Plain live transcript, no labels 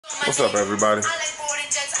What's up, everybody?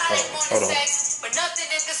 Hold on.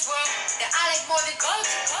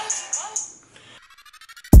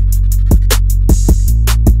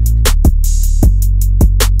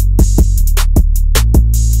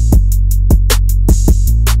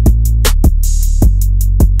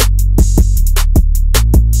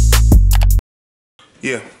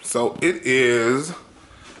 Yeah, so it is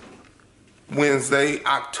Wednesday,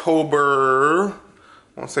 October,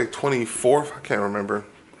 I want to say 24th. I can't remember.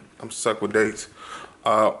 I'm stuck with dates.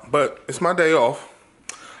 But it's my day off.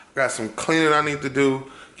 I got some cleaning I need to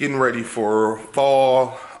do, getting ready for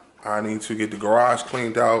fall. I need to get the garage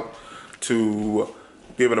cleaned out to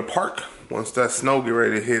be able to park once that snow get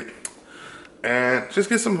ready to hit. And just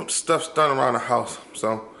get some stuff done around the house.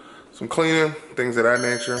 So, some cleaning, things of that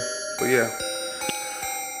nature. But yeah.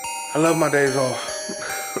 I love my days off.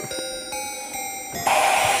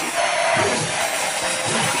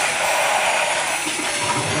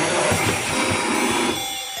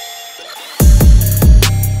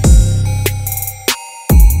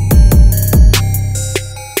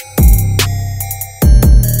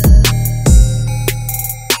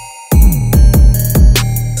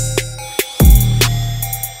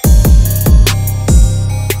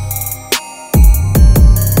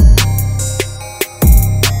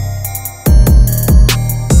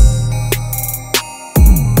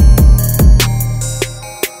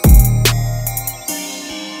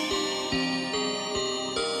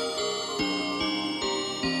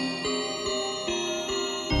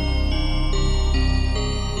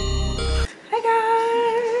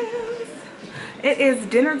 It is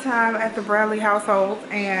dinner time at the Bradley household,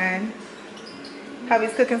 and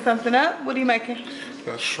hubby's cooking something up. What are you making?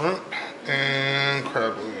 Got shrimp and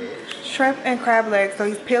crab legs. Shrimp and crab legs. So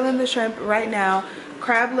he's peeling the shrimp right now.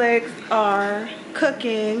 Crab legs are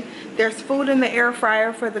cooking. There's food in the air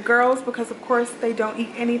fryer for the girls because of course they don't eat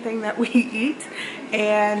anything that we eat.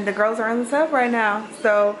 And the girls are on the sub right now.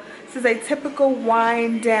 So this is a typical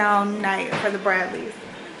wind down night for the Bradleys.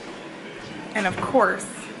 And of course,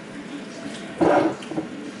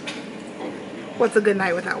 what's a good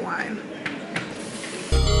night without wine?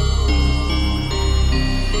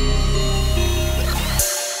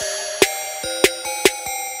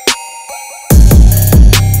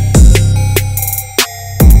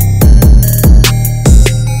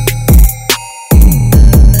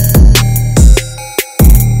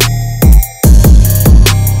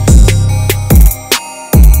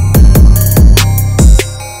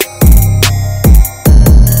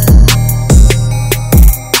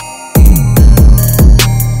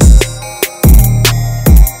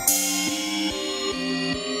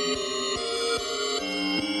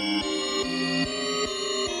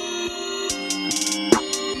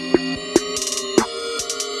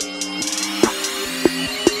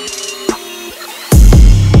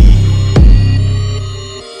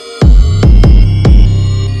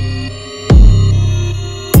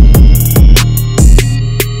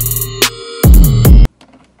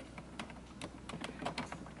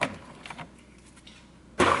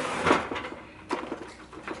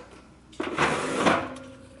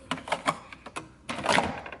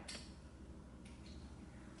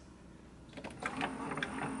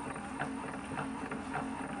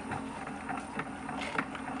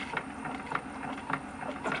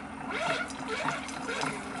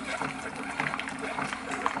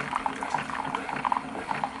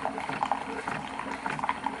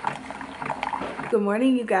 Good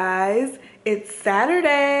morning, you guys. It's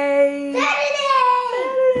Saturday.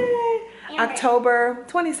 October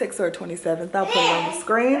 26th or 27th. I'll put it on the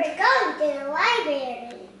screen. We're going to the library.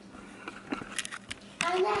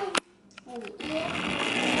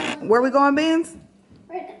 Where we going, Beans?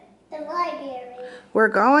 The library. We're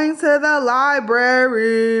going to the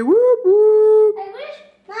library. Whoop, whoop. I wish,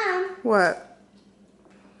 Mom. What?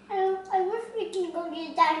 I wish we can go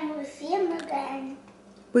to that museum again.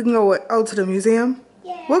 We can go what? Oh, to the museum?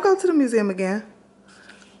 Yeah. We'll go to the museum again.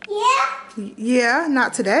 Yeah? Yeah,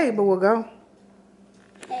 not today, but we'll go.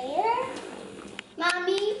 There?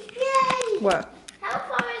 Mommy? Yay! What? How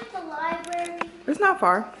far is the library? It's not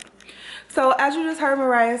far. So as you just heard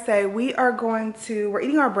Mariah say, we're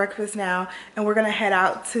eating our breakfast now, and we're gonna head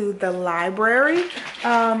out to the library.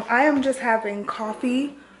 I am just having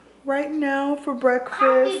coffee right now for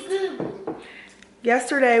breakfast.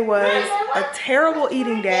 Yesterday was a terrible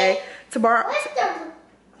eating day.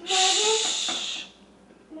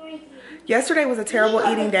 Yesterday was a terrible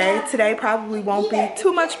eating day. Today probably won't be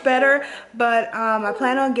too much better, but I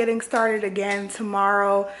plan on getting started again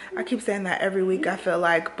tomorrow. I keep saying that every week, I feel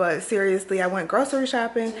like, but seriously, I went grocery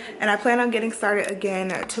shopping and I plan on getting started again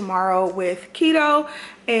tomorrow with keto.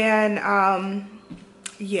 And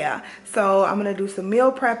yeah, so I'm gonna do some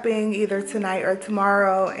meal prepping either tonight or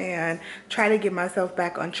tomorrow and try to get myself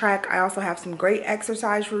back on track. I also have some great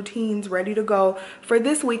exercise routines ready to go for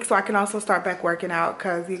this week, so I can also start back working out,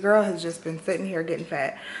 because your girl has just been sitting here getting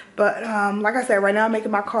fat. But like I said, right now I'm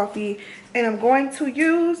making my coffee, and I'm going to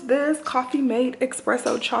use this Coffee Mate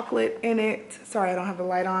espresso chocolate in it. Sorry, I don't have the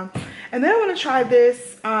light on. And then I want to try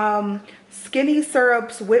this Skinny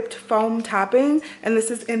Syrups whipped foam topping, and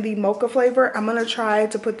this is in the mocha flavor. I'm gonna try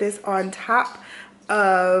to put this on top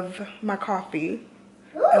of my coffee,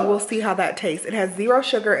 and we'll see how that tastes. It has 0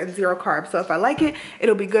 sugar and 0 carbs, so if I like it,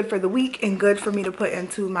 it'll be good for the week and good for me to put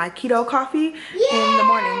into my keto coffee in the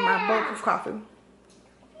morning, my bulletproof coffee.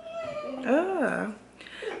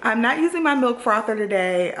 I'm not using my milk frother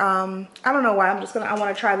today. I don't know why. I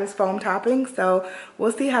want to try this foam topping, so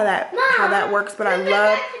we'll see how that works. But I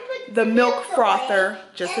love the milk frother.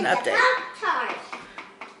 Just an update.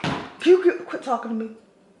 You quit talking to me.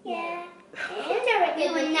 Yeah.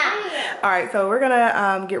 All right, so we're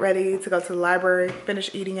gonna get ready to go to the library,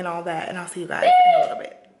 finish eating and all that, and I'll see you guys in a little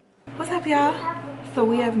bit. What's up, y'all? So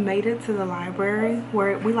we have made it to the library,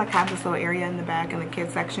 where we like have this little area in the back in the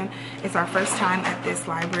kids section. It's our first time at this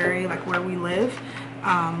library, like where we live.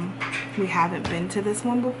 We haven't been to this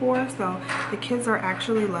one before, so the kids are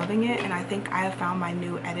actually loving it, and I think I have found my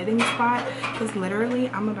new editing spot, because literally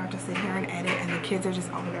I'm about to sit here and edit and the kids are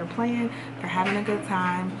just over there playing. They're having a good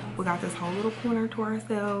time. We got this whole little corner to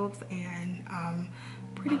ourselves, and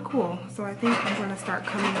pretty cool. So I think I'm gonna start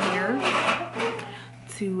coming here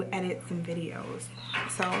to edit some videos.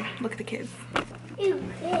 So look at the kids. Ew,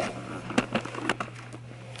 yeah.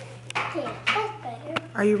 Okay, that's better.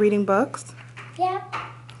 Are you reading books? Yep.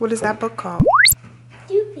 What is that book called?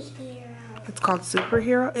 Superhero. It's called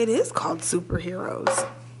Superhero? It is called Superheroes.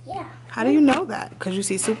 Yeah. How do you know that? Because you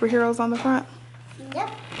see superheroes on the front?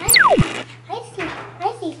 Yep.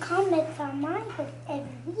 I see comics on my book every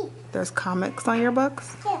week. There's comics on your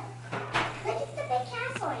books? Yeah. Look at the big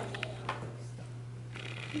castle I made.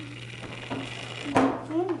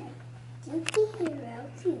 Superhero,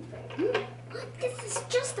 super. This is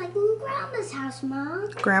just like in Grandma's house, Mom.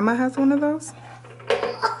 Grandma has one of those?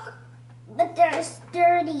 But they're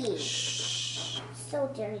dirty. Shh. So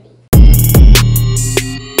dirty.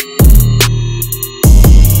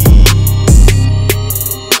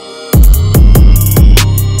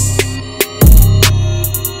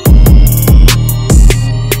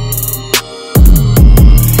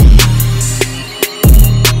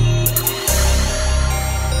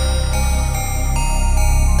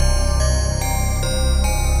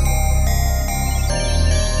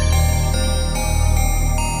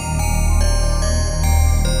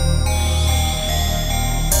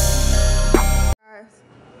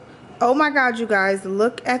 Oh my God, you guys,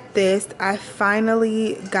 look at this. I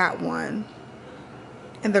finally got one.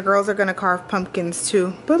 And the girls are gonna carve pumpkins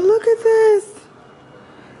too. But look at this.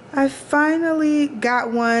 I finally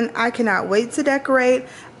got one. I cannot wait to decorate.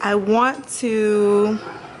 I want to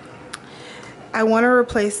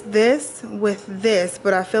replace this with this,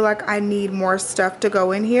 but I feel like I need more stuff to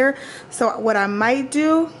go in here. So what I might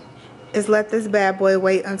do is let this bad boy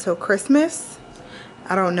wait until Christmas.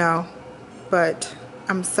 I don't know, but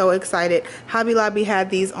I'm so excited. Hobby Lobby had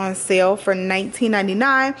these on sale for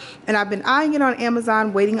 $19.99, and I've been eyeing it on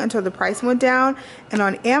Amazon, waiting until the price went down. And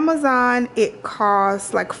on Amazon, it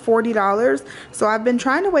costs like $40. So I've been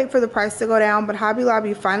trying to wait for the price to go down, but Hobby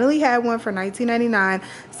Lobby finally had one for $19.99.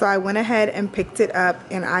 So I went ahead and picked it up,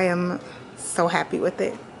 and I am so happy with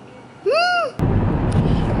it.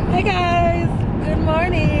 Hey guys, good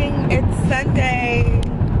morning. It's Sunday,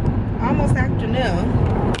 almost afternoon.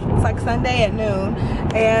 It's like Sunday at noon,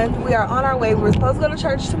 and we are on our way. We're supposed to go to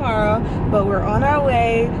church tomorrow, but we're on our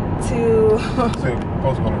way to Supposed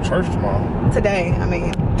to go to church tomorrow. today. I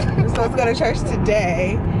mean, we're supposed to go to church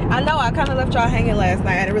today. I know I kind of left y'all hanging last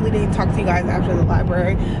night. I really didn't talk to you guys after the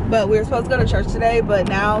library, but we were supposed to go to church today. But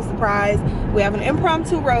now, surprise, we have an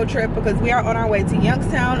impromptu road trip because we are on our way to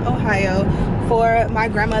Youngstown, Ohio for my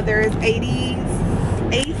grandmother's 88th,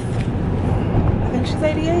 I think she's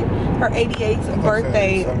 88, her 88th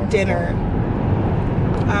birthday dinner.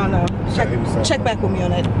 I don't know, check back with me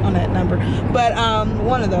on that number, but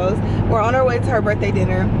one of those. We're on our way to her birthday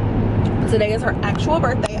dinner. Today is her actual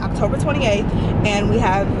birthday, October 28th, and we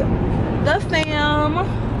have the fam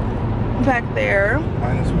back there.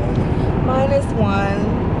 Minus one.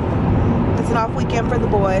 It's an off weekend for the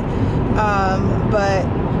boy, but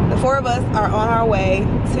the four of us are on our way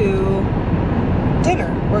to dinner.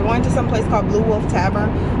 We're going to some place called Blue Wolf Tavern.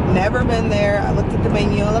 Never been there. I looked at the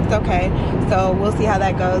menu, it looked okay. So we'll see how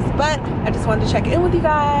that goes. But I just wanted to check in with you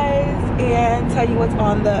guys and tell you what's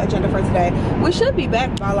on the agenda for today. We should be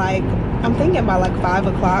back by like, I'm thinking by like 5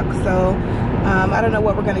 o'clock. So I don't know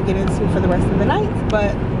what we're gonna get into for the rest of the night,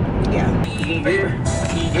 but yeah.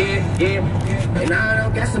 And I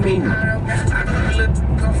don't guess me. I look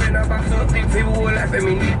confident about something. People will laugh at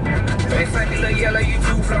me. Face like a little yellow, you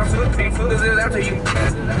too floss. This is after you.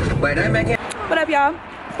 But I'm back. What up, y'all?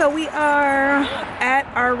 So we are at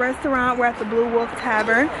our restaurant. We're at the Blue Wolf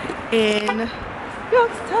Tavern in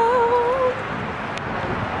Youngstown.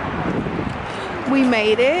 We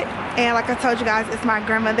made it, and like I told you guys, it's my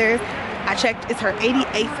grandmother's. I checked, it's her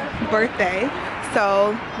 88th birthday.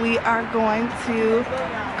 So we are going to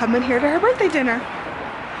come in here to her birthday dinner.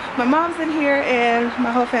 My mom's in here and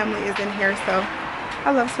my whole family is in here, so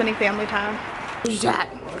I love spending family time. Who's that?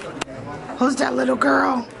 Who's that little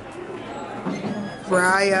girl?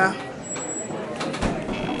 Raya.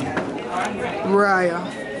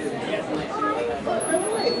 Raya.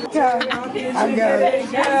 I got it.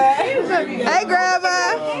 Hey, Grandma.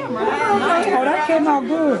 Oh, that came out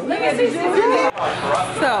good.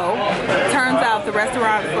 So, turns out the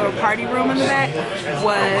restaurant for a party room in the back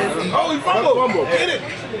was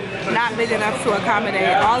not big enough to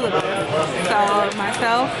accommodate all of us. So,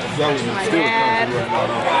 myself, my dad,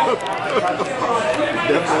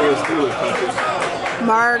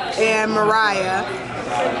 Mark, and Mariah,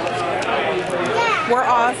 we're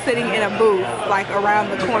all sitting in a booth like around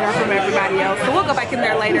the corner from everybody else. So we'll go back in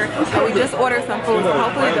there later. So we just ordered some food, so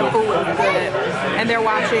hopefully the food is good. And they're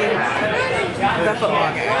watching the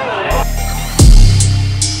football game.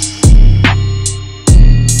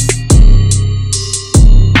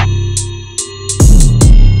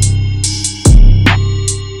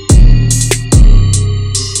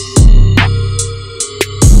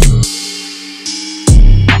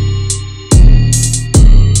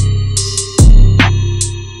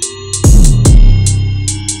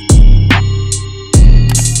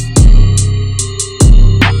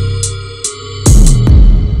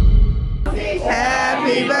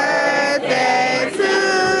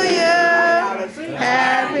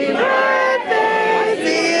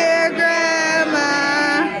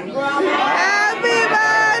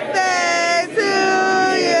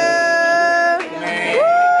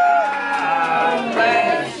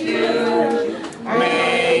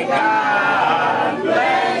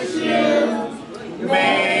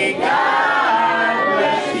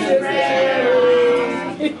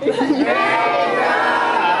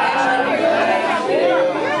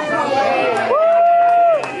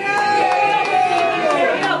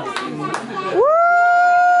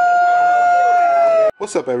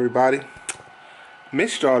 What's up, everybody?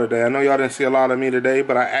 Missed y'all today. I know y'all didn't see a lot of me today,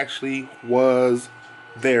 but I actually was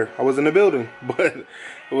there. I was in the building, but it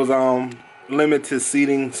was limited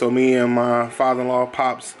seating, so me and my father-in-law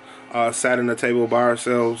Pops sat in the table by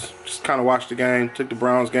ourselves, just kind of watched the game, took the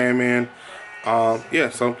Browns game in. Yeah,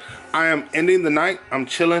 so I am ending the night. I'm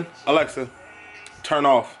chilling. Alexa, turn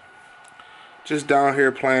off. Just down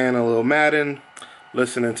here playing a little Madden,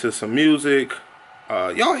 listening to some music.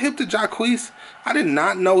 Y'all hip to Jacquees? I did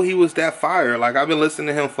not know he was that fire. Like, I've been listening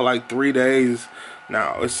to him for like 3 days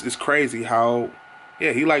now. It's crazy how,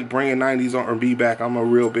 yeah, he like bringing 90s R&B back. I'm a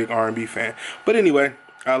real big R&B fan. But anyway,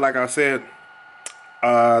 like I said,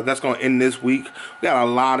 that's going to end this week. We got a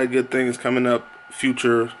lot of good things coming up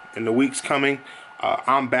future in the weeks coming.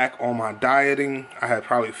 I'm back on my dieting. I had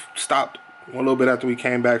probably stopped a little bit after we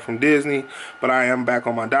came back from Disney, but I am back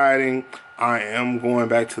on my dieting. I am going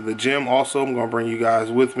back to the gym also. I'm going to bring you guys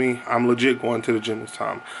with me. I'm legit going to the gym this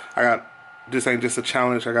time. This ain't just a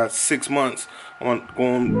challenge. I got 6 months. I'm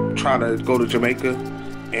going to try to go to Jamaica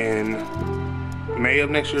in May of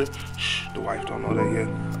next year. Shh, the wife don't know that yet.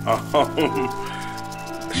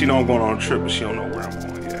 She know I'm going on a trip, but she don't know where I'm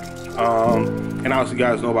going yet. And obviously you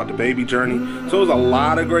guys know about the baby journey. So there's a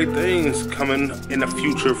lot of great things coming in the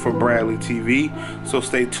future for Bradley TV. So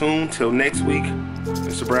stay tuned till next week.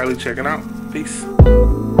 Mr. Bradley checking out. Peace.